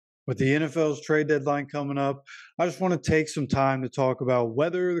With the NFL's trade deadline coming up, I just want to take some time to talk about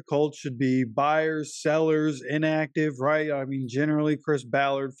whether the Colts should be buyers, sellers, inactive, right? I mean, generally, Chris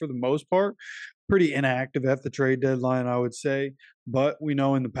Ballard, for the most part, pretty inactive at the trade deadline, I would say. But we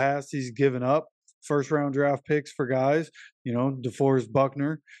know in the past he's given up first round draft picks for guys. DeForest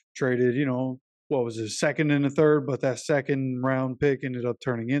Buckner traded, what was his second and a third, but that second round pick ended up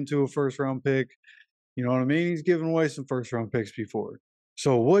turning into a first round pick. You know what I mean? He's given away some first round picks before.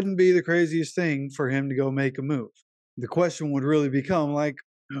 So it wouldn't be the craziest thing for him to go make a move. The question would really become like,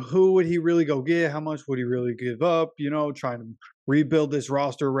 who would he really go get? How much would he really give up? Trying to rebuild this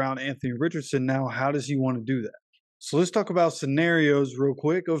roster around Anthony Richardson now. How does he want to do that? So let's talk about scenarios real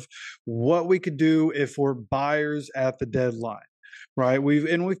quick of what we could do if we're buyers at the deadline, right?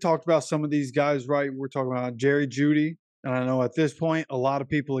 We've talked about some of these guys, right? We're talking about Jerry Jeudy. And I know at this point, a lot of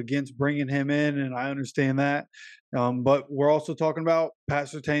people against bringing him in, and I understand that. But we're also talking about Pat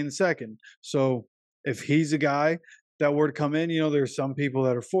Surtain II. So if he's a guy that were to come in, there's some people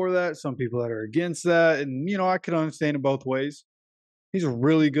that are for that, some people that are against that. And, I could understand it both ways. He's a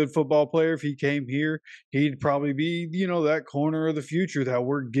really good football player. If he came here, he'd probably be, that corner of the future that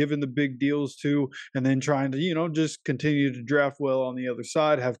we're giving the big deals to, and then trying to, just continue to draft well on the other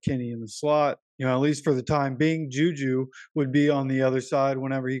side, have Kenny in the slot. At least for the time being, Juju would be on the other side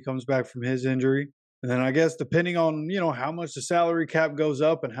whenever he comes back from his injury. And then I guess depending on, how much the salary cap goes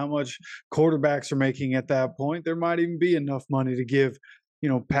up and how much quarterbacks are making at that point, there might even be enough money to give,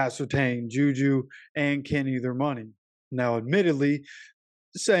 Pat Surtain, Juju, and Kenny their money. Now, admittedly,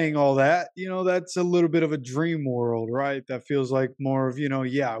 saying all that, that's a little bit of a dream world, right? That feels like more of,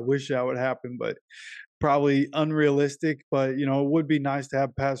 yeah, I wish that would happen, but probably unrealistic. But, it would be nice to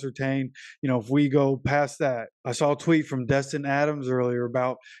have Pat Surtain, if we go past that. I saw a tweet from Destin Adams earlier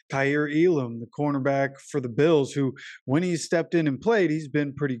about Kaiir Elam, the cornerback for the Bills, who, when he stepped in and played, he's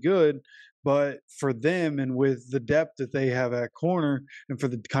been pretty good. But for them, and with the depth that they have at corner and for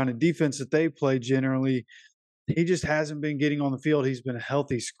the kind of defense that they play generally, he just hasn't been getting on the field. He's been a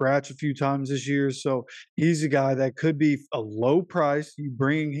healthy scratch a few times this year. So he's a guy that could be a low price. You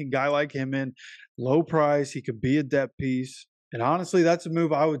bring a guy like him in, low price. He could be a depth piece. And honestly, that's a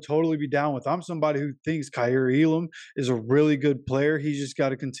move I would totally be down with. I'm somebody who thinks Kaiir Elam is a really good player. He's just got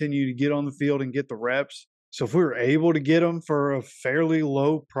to continue to get on the field and get the reps. So if we were able to get him for a fairly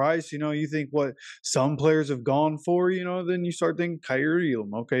low price, you think what some players have gone for, then you start thinking Kaiir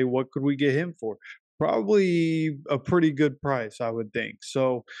Elam. Okay, what could we get him for? Probably a pretty good price, I would think.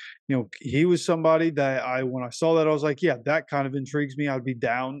 So, he was somebody that when I saw that, I was like, yeah, that kind of intrigues me. I'd be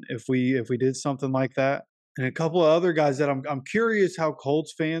down if we did something like that. And a couple of other guys that I'm curious how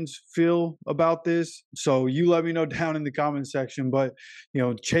Colts fans feel about this. So you let me know down in the comment section. But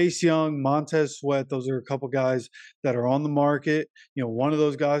Chase Young, Montez Sweat, those are a couple guys that are on the market. One of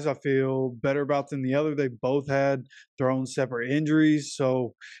those guys I feel better about than the other. They both had their own separate injuries.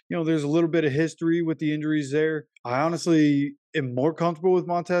 So, there's a little bit of history with the injuries there. I honestly am more comfortable with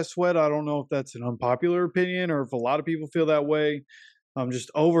Montez Sweat. I don't know if that's an unpopular opinion or if a lot of people feel that way.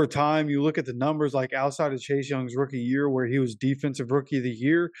 Just over time, you look at the numbers, like outside of Chase Young's rookie year, where he was defensive rookie of the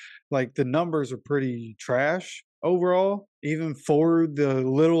year, like the numbers are pretty trash overall, even for the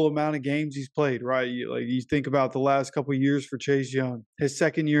little amount of games he's played, right? You think about the last couple of years for Chase Young, his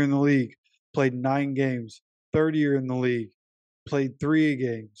second year in the league, played 9 games, third year in the league, played 3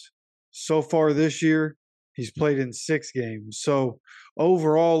 games. So far this year, he's played in 6 games. So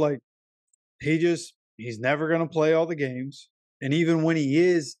overall, like he's never going to play all the games. And even when he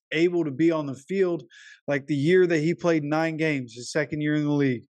is able to be on the field, like the year that he played 9 games, his second year in the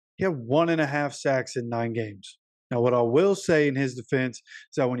league, he had 1.5 sacks in 9 games. Now, what I will say in his defense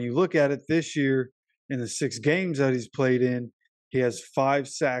is that when you look at it this year, in the 6 games that he's played in, he has 5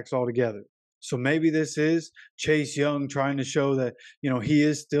 sacks altogether. So maybe this is Chase Young trying to show that, he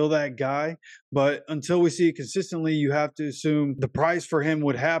is still that guy. But until we see it consistently, you have to assume the price for him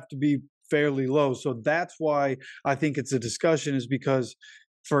would have to be fairly low. So that's why I think it's a discussion, is because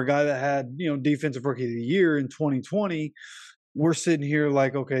for a guy that had, defensive rookie of the year in 2020, we're sitting here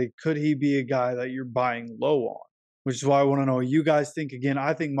like, okay, could he be a guy that you're buying low on? Which is why I want to know what you guys think. Again,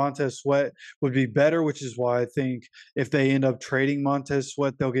 I think Montez Sweat would be better, which is why I think if they end up trading Montez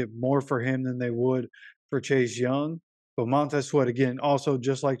Sweat, they'll get more for him than they would for Chase Young. But Montez Sweat, again, also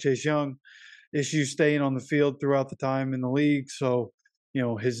just like Chase Young, issues staying on the field throughout the time in the league. So,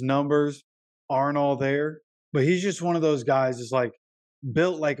 his numbers aren't all there, but he's just one of those guys that's like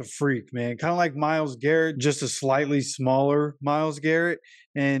built like a freak, man. Kind of like Myles Garrett, just a slightly smaller Myles Garrett.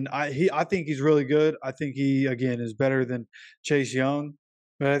 And I think he's really good. I think he, again, is better than Chase Young.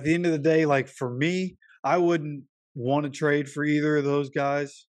 But at the end of the day, like for me, I wouldn't want to trade for either of those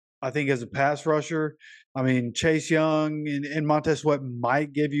guys. I think as a pass rusher, I mean, Chase Young and Montez Sweat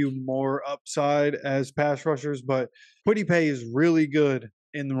might give you more upside as pass rushers, but Quiddy Pay is really good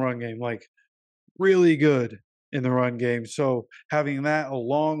in the run game, like really good in the run game. So having that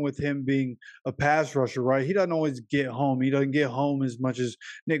along with him being a pass rusher, right? He doesn't always get home. He doesn't get home as much as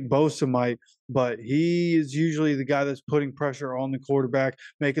Nick Bosa might, but he is usually the guy that's putting pressure on the quarterback,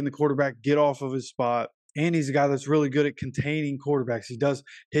 making the quarterback get off of his spot. And he's a guy that's really good at containing quarterbacks. He does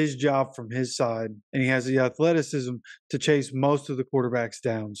his job from his side, and he has the athleticism to chase most of the quarterbacks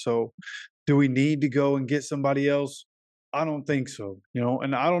down. So, do we need to go and get somebody else? I don't think so.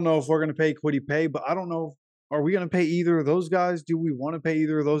 And I don't know if we're going to pay Quiddy Pay, but I don't know. Are we going to pay either of those guys? Do we want to pay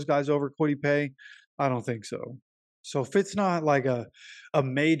either of those guys over Quiddy Pay? I don't think so. So if it's not like a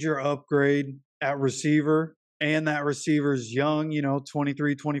major upgrade at receiver and that receiver's young,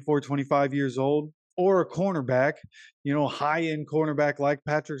 23, 24, 25 years old, or a cornerback, high end cornerback like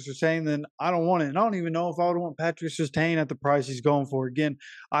Patrick Surtain, then I don't want it. And I don't even know if I would want Patrick Surtain at the price he's going for. Again,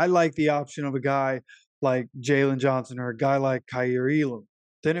 I like the option of a guy like Jalen Johnson or a guy like Kaiir Elam.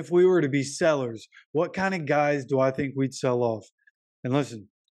 Then if we were to be sellers, what kind of guys do I think we'd sell off? And listen,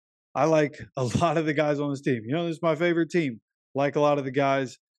 I like a lot of the guys on this team. This is my favorite team. Like a lot of the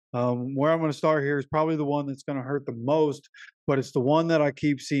guys. Where I'm going to start here is probably the one that's going to hurt the most, but it's the one that I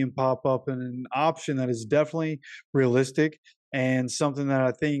keep seeing pop up and an option that is definitely realistic and something that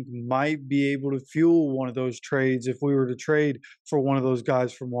I think might be able to fuel one of those trades if we were to trade for one of those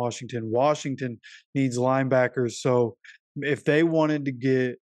guys from Washington. Washington needs linebackers. So if they wanted to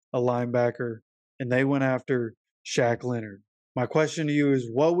get a linebacker and they went after Shaq Leonard, my question to you is,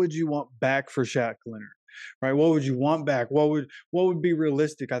 what would you want back for Shaq Leonard? Right? What would you want back? What would be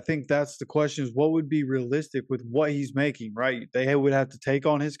realistic? I think that's the question, is what would be realistic with what he's making, right? They would have to take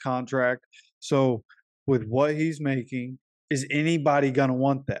on his contract. So with what he's making, is anybody going to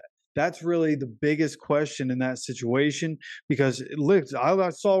want that? That's really the biggest question in that situation, because I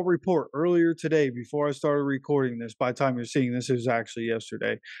saw a report earlier today before I started recording this. By the time you're seeing this, it was actually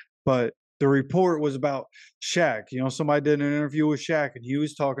yesterday. But the report was about Shaq. Somebody did an interview with Shaq, and he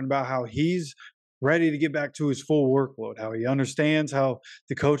was talking about how he's ready to get back to his full workload, how he understands how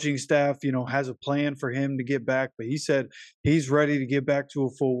the coaching staff, has a plan for him to get back. But he said he's ready to get back to a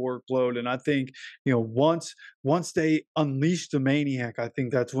full workload. And I think, once they unleash the maniac, I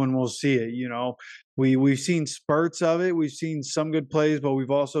think that's when we'll see it. We've seen spurts of it. We've seen some good plays, but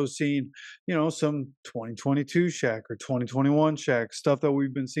we've also seen, some 2022 Shaq or 2021 Shaq stuff that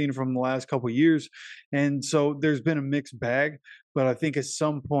we've been seeing from the last couple of years. And so there's been a mixed bag. But I think at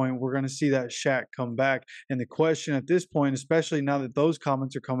some point we're going to see that Shaq come back. And the question at this point, especially now that those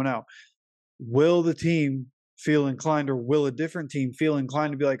comments are coming out, will the team feel inclined, or will a different team feel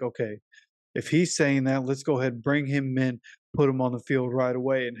inclined to be like, okay, if he's saying that, let's go ahead, bring him in, put him on the field right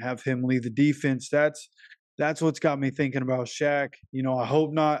away and have him lead the defense. That's what's got me thinking about Shaq. I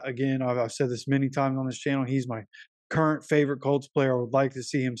hope not. Again, I've said this many times on this channel. He's my current favorite Colts player. I would like to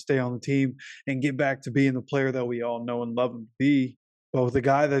see him stay on the team and get back to being the player that we all know and love him to be. But with a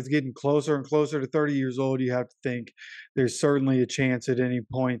guy that's getting closer and closer to 30 years old, you have to think there's certainly a chance at any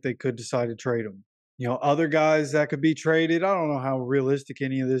point they could decide to trade him. Other guys that could be traded, I don't know how realistic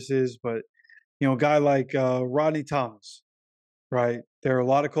any of this is, but, a guy like Rodney Thomas, right? There are a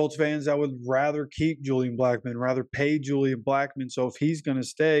lot of Colts fans that would rather keep Julian Blackmon, rather pay Julian Blackmon. So if he's going to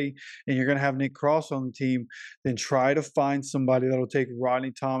stay and you're going to have Nick Cross on the team, then try to find somebody that will take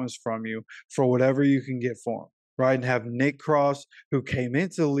Rodney Thomas from you for whatever you can get for him, right? And have Nick Cross, who came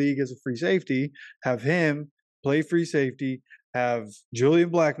into the league as a free safety, have him play free safety, have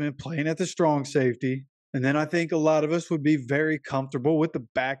Julian Blackmon playing at the strong safety. And then I think a lot of us would be very comfortable with the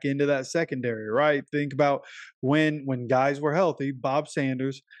back end of that secondary, right? Think about when guys were healthy, Bob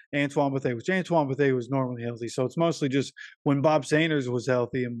Sanders, Antoine Bethea, which Antoine Bethea was normally healthy. So it's mostly just when Bob Sanders was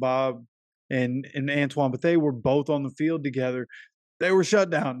healthy and Bob and Antoine Bethea were both on the field together, they were shut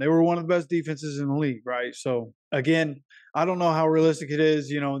down. They were one of the best defenses in the league, right? So again, I don't know how realistic it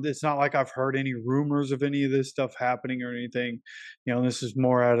is. It's not like I've heard any rumors of any of this stuff happening or anything. This is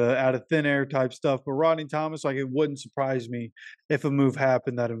more out of thin air type stuff. But Rodney Thomas, it wouldn't surprise me if a move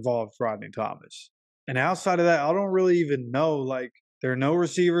happened that involved Rodney Thomas. And outside of that, I don't really even know. There are no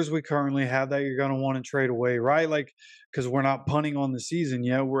receivers we currently have that you're going to want to trade away, right? Because we're not punting on the season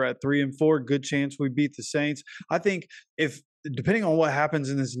yet. We're at 3-4. Good chance we beat the Saints. I think depending on what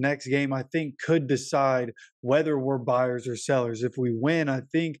happens in this next game, I think could decide whether we're buyers or sellers. If we win, I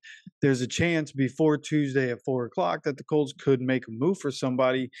think there's a chance before Tuesday at 4 o'clock that the Colts could make a move for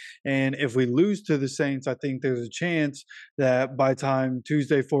somebody. And if we lose to the Saints, I think there's a chance that by time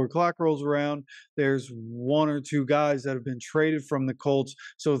Tuesday 4 o'clock rolls around, there's one or two guys that have been traded from the Colts,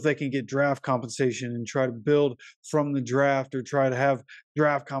 so if they can get draft compensation and try to build from the draft, or try to have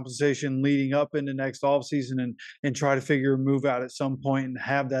draft compensation leading up into next offseason, and try to figure a move out at some point and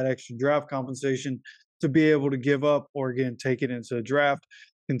have that extra draft compensation to be able to give up, or again take it into a draft,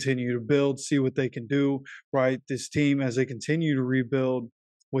 continue to build, see what they can do. Right, this team, as they continue to rebuild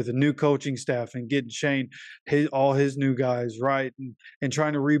with a new coaching staff and getting Shane all his new guys right, and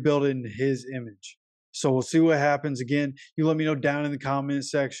trying to rebuild it in his image. So we'll see what happens. Again, you let me know down in the comment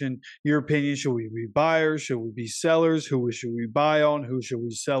section your opinion. Should we be buyers? Should we be sellers? Who should we buy on? Who should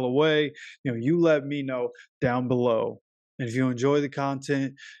we sell away? You let me know down below. And if you enjoy the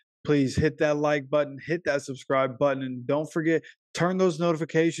content, please hit that like button, hit that subscribe button, and don't forget, turn those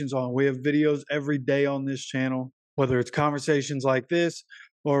notifications on. We have videos every day on this channel, whether it's conversations like this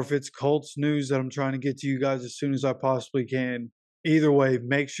or if it's Colts news that I'm trying to get to you guys as soon as I possibly can. Either way,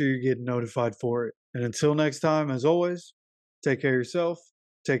 make sure you're getting notified for it. And until next time, as always, take care of yourself,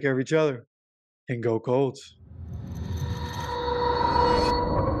 take care of each other, and go Colts.